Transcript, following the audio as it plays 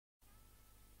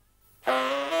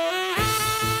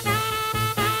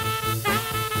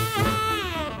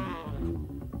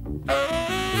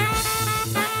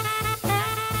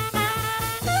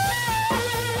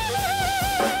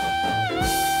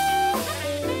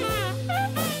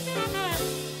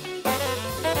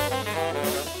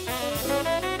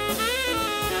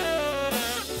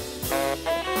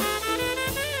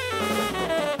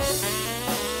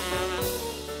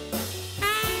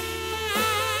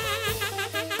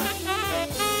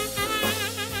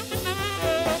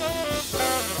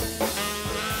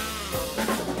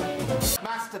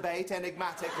masturbate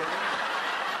enigmatically.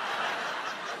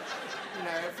 You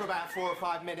know, for about 4 or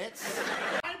 5 minutes.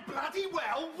 I bloody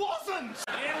well wasn't!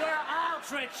 You were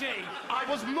out, Richie! I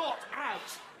was not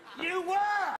out! You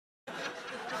were!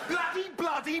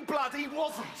 Bloody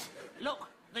wasn't! Look,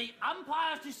 the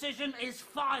umpire's decision is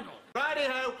final.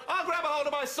 Righty-ho, I'll grab a hold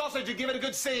of my sausage and give it a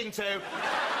good seeing to. Is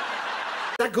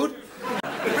that good?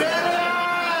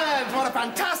 Brilliant! What a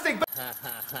fantastic...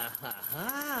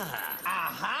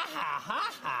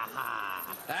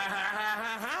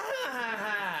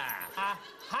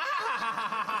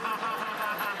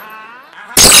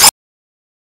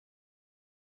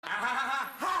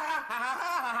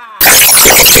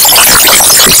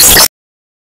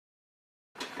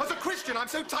 As a Christian, I'm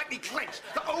so tightly clenched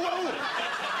that... Oh!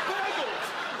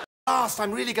 Last,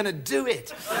 I'm really gonna do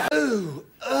it. Ooh,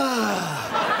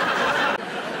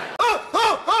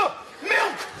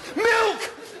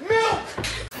 Milk!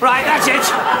 Right, that's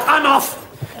it. I'm off.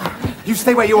 You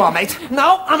stay where you are, mate.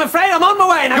 No, I'm afraid I'm on my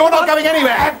way now. You're not going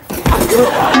anywhere.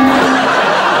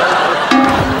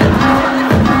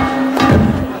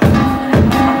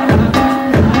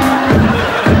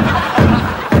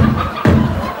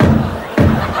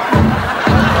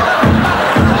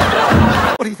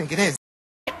 What do you think it is?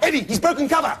 Eddie, he's broken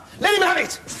cover. Let him have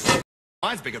it.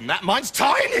 Mine's bigger than that. Mine's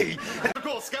tiny. Of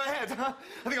course, go ahead. I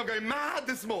think I'm going mad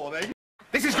this morning.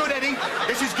 This is good, Eddie.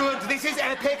 This is good. This is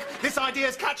epic. This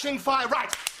idea's catching fire.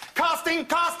 Right. Casting.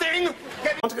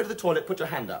 Want to go to the toilet? Put your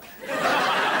hand up.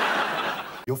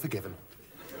 You're forgiven.